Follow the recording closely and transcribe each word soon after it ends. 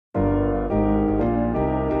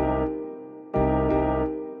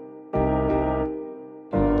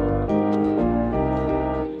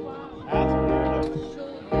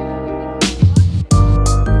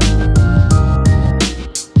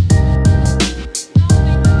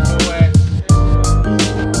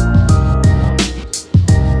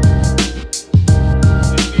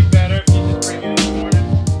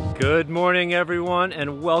morning everyone,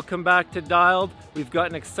 and welcome back to DIALED. We've got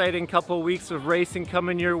an exciting couple weeks of racing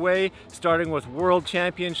coming your way, starting with World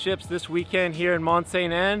Championships this weekend here in Mont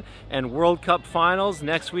Saint Anne and World Cup Finals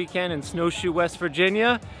next weekend in Snowshoe, West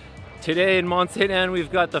Virginia. Today in Mont Saint Anne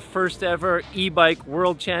we've got the first ever e-bike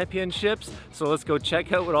World Championships, so let's go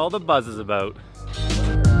check out what all the buzz is about.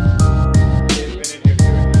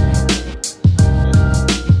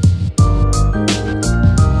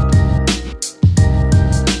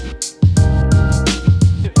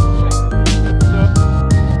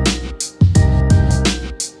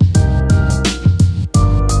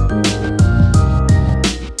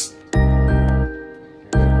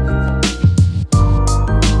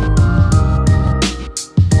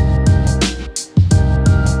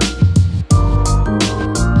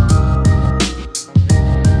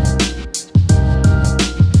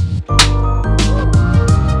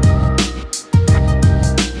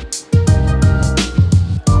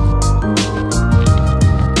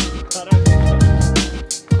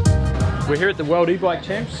 We're here at the World E-Bike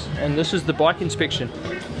Champs and this is the bike inspection.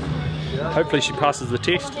 Hopefully she passes the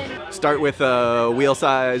test. Start with a wheel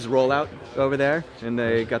size rollout over there, and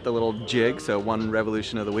they got the little jig, so one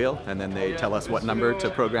revolution of the wheel, and then they tell us what number to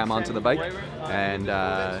program onto the bike. And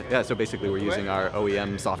yeah, so basically we're using our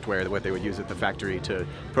OEM software, what they would use at the factory, to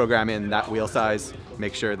program in that wheel size,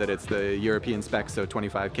 make sure that it's the European specs, so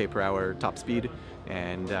 25 km/h top speed,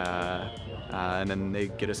 and then they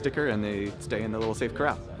get a sticker and they stay in the little safe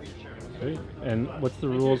corral. Great. And what's the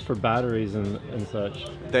rules for batteries and such?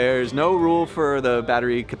 There's no rule for the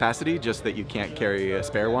battery capacity, just that you can't carry a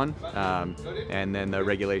spare one. And then the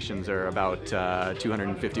regulations are about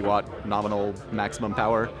 250 watt nominal maximum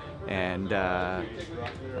power, and what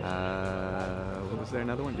was there,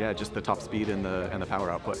 another one? Yeah, just the top speed and the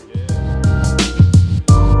power output.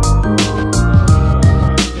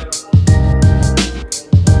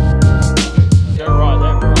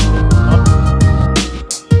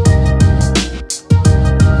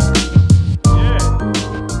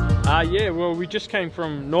 Yeah, well, we just came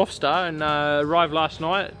from North Star and arrived last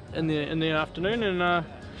night in the afternoon, and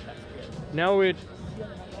now we're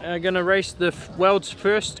going to race the world's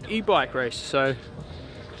first e-bike race. So,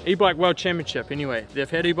 e-bike World Championship. Anyway, they've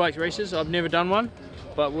had e-bike races. I've never done one,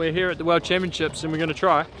 but we're here at the World Championships and we're going to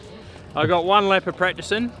try. I got one lap of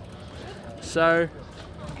practice in, so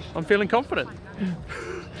I'm feeling confident.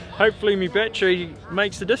 Hopefully, my battery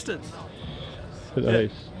makes the distance.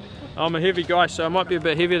 Nice. I'm a heavy guy, so I might be a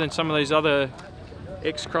bit heavier than some of these other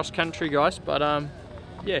ex-cross country guys, but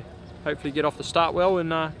yeah, hopefully get off the start well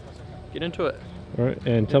and get into it. All right,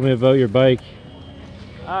 and tell me about your bike.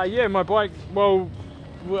 Yeah, my bike, well,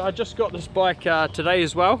 I just got this bike today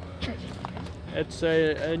as well. It's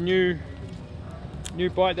a new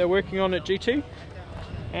bike they're working on at GT,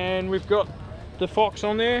 and we've got the Fox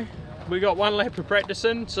on there. We got one lap of practice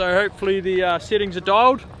in, so hopefully the settings are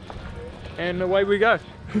dialed, and away we go.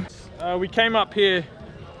 We came up here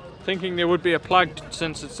thinking there would be a plug,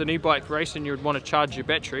 since it's an e-bike race and you would want to charge your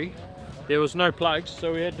battery. There was no plugs,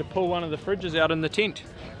 so we had to pull one of the fridges out in the tent.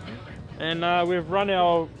 And we've run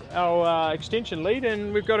our extension lead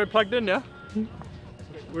and we've got it plugged in now.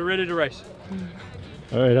 We're ready to race.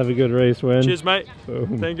 All right, have a good race, Win. Cheers, mate.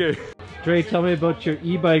 Boom. Thank you. Dre, tell me about your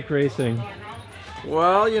e-bike racing.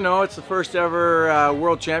 Well, you know, it's the first ever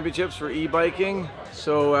World Championships for e-biking,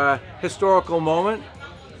 so historical moment.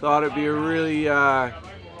 Thought it'd be a really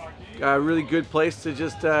good place to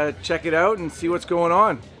just check it out and see what's going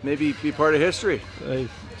on. Maybe be part of history.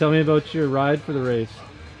 Tell me about your ride for the race.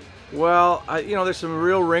 Well, you know, there's some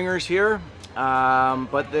real ringers here,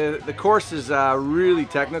 but the course is really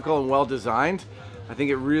technical and well designed. I think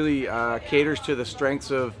it really caters to the strengths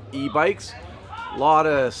of e-bikes. A lot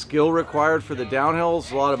of skill required for the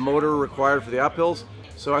downhills, a lot of motor required for the uphills.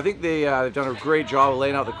 So I think they've done a great job of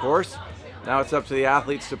laying out the course. Now it's up to the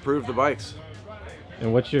athletes to prove the bikes.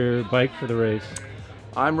 And what's your bike for the race?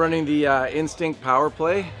 I'm running the Instinct Power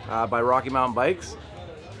Play by Rocky Mountain Bikes.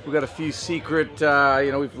 We've got a few secret,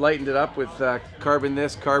 you know, we've lightened it up with carbon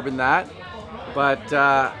this, carbon that. But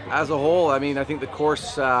as a whole, I mean, I think the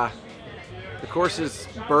course is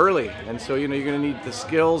burly, and so, you know, you're going to need the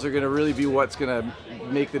skills are going to really be what's going to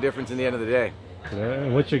make the difference in the end of the day.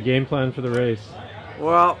 And what's your game plan for the race?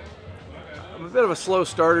 Well, I'm a bit of a slow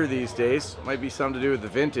starter these days. Might be something to do with the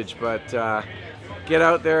vintage, but get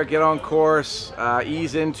out there, get on course,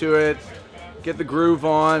 ease into it, get the groove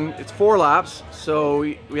on. It's 4 laps, so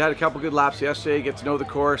we had a couple good laps yesterday, get to know the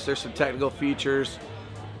course. There's some technical features.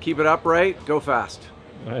 Keep it upright, go fast.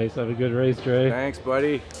 Nice, have a good race, Dre. Thanks,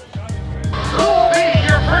 buddy. Will be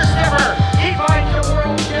your first ever e-bike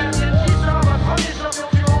World Championships.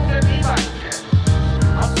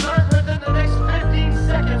 I'll start with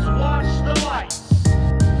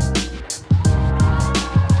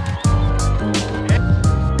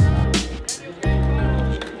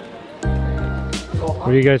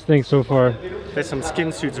What do you guys think so far? There's some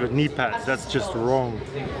skin suits with knee pads. That's just wrong.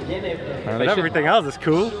 But everything else is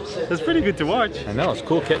cool. It's pretty good to watch. I know, it's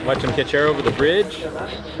cool watching them catch air over the bridge.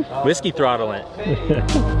 Whiskey throttle it.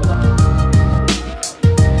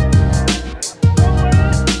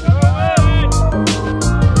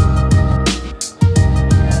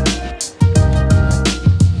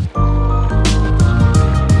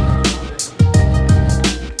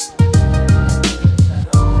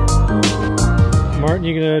 Martin,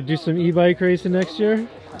 you gonna do some e-bike racing next year?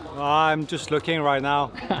 I'm just looking right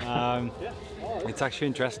now. It's actually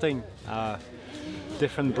interesting.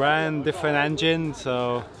 Different brand, different engine,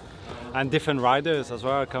 so and different riders as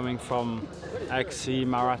well, coming from XC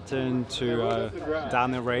marathon to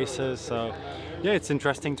downhill races. So yeah, it's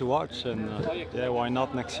interesting to watch, and yeah, why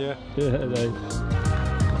not next year? Yeah, nice.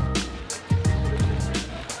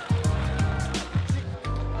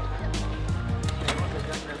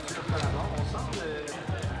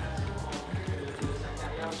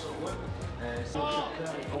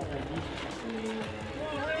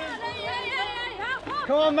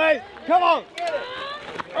 Come on, mate! Come on!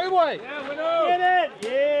 Away! Yeah, we know! Get it!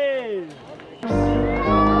 Yes!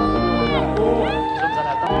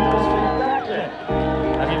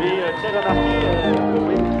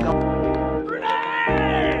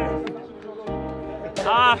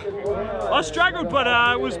 I struggled, but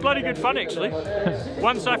it was bloody good fun actually.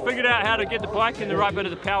 Once I figured out how to get the bike in the right bit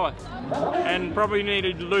of the power, and probably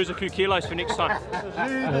needed to lose a few kilos for next time.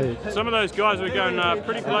 Some of those guys were going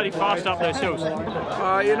pretty bloody fast up those hills.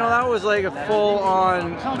 You know, that was like a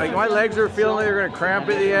full-on, like my legs were feeling like they were gonna cramp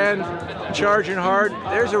at the end, charging hard.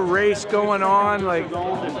 There's a race going on, like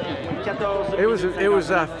it was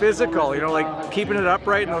physical, you know, like keeping it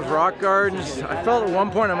upright in those rock gardens. I felt at one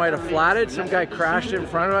point I might have flatted. Some guy crashed in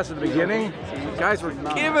front of us at the beginning. Guys were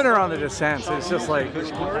giving her on the descents. It's just like,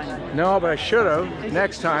 no, but I should have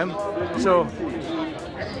next time. So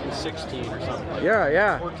 16 or something.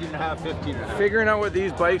 Yeah. 14 and a half, 15. Figuring out what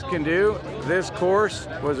these bikes can do. This course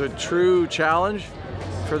was a true challenge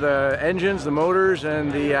for the engines, the motors,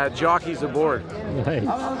 and the jockeys aboard.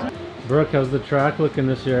 Nice. Brooke, how's the track looking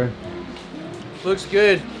this year? Looks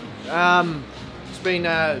good. It's been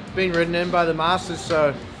ridden in by the masters,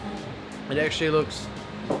 so it actually looks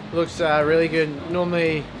really good.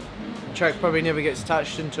 Normally, the track probably never gets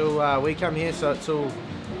touched until we come here, so it's all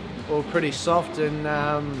pretty soft, and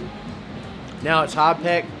now it's hard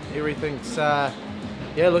packed. Everything's yeah,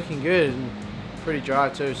 looking good and pretty dry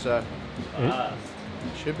too, so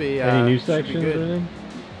should be any new should be sections good. or anything?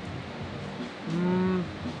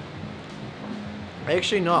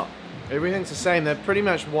 Actually not. Everything's the same. They've pretty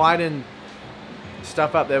much widened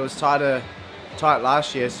stuff up that was tight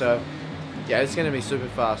last year, so yeah, it's going to be super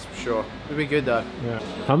fast for sure. It'll be good though. Yeah.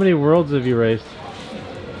 How many worlds have you raced?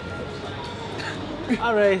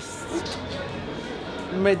 I raced,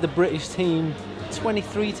 made the British team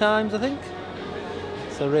 23 times, I think.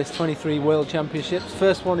 So I raced 23 World Championships.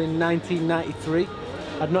 First one in 1993.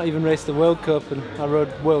 I'd not even raced the World Cup, and I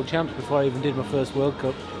rode World Champs before I even did my first World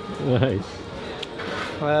Cup. Nice.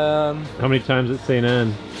 How many times at Saint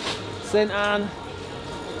Anne? Saint Anne,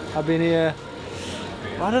 I've been here,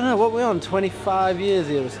 I don't know, what we're on, 25 years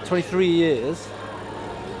here, 23 years.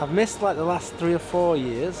 I've missed like the last 3 or 4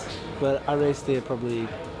 years, but I raced here probably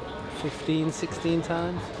 15, 16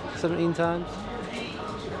 times, 17 times.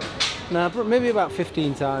 No, maybe about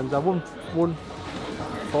 15 times. I won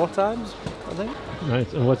 4 times, I think.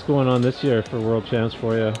 Nice. And what's going on this year for World Champs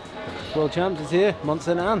for you? World Champs is here, Mont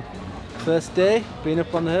Saint Anne. First day, been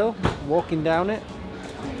up on the hill, walking down it.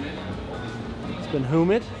 It's been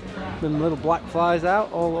humid, been little black flies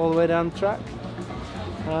out all the way down the track.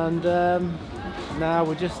 And now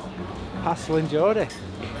we're just hassling Jody.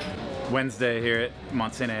 Wednesday here at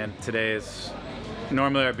Mont Saint Anne. Today is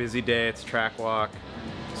normally our busy day. It's track walk,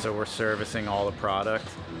 so we're servicing all the product.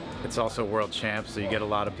 It's also World Champs, so you get a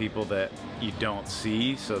lot of people that you don't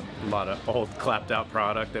see, so a lot of old clapped out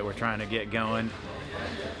product that we're trying to get going.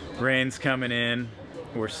 Rain's coming in,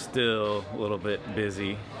 we're still a little bit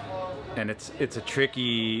busy, and it's a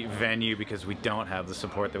tricky venue because we don't have the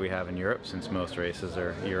support that we have in Europe, since most races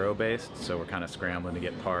are Euro based, so we're kind of scrambling to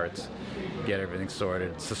get parts, get everything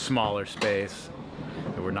sorted. It's a smaller space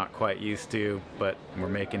that we're not quite used to, but we're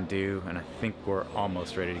making do, and I think we're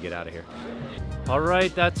almost ready to get out of here. All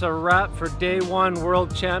right, that's a wrap for day 1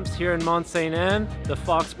 World Champs here in Mont Saint Anne. The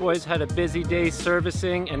Fox boys had a busy day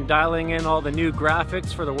servicing and dialing in all the new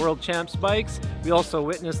graphics for the World Champs bikes. We also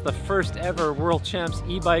witnessed the first ever World Champs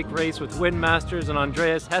e-bike race with Windmasters and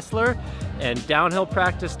Andreas Hessler, and downhill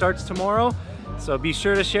practice starts tomorrow. So be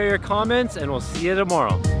sure to share your comments, and we'll see you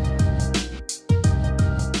tomorrow.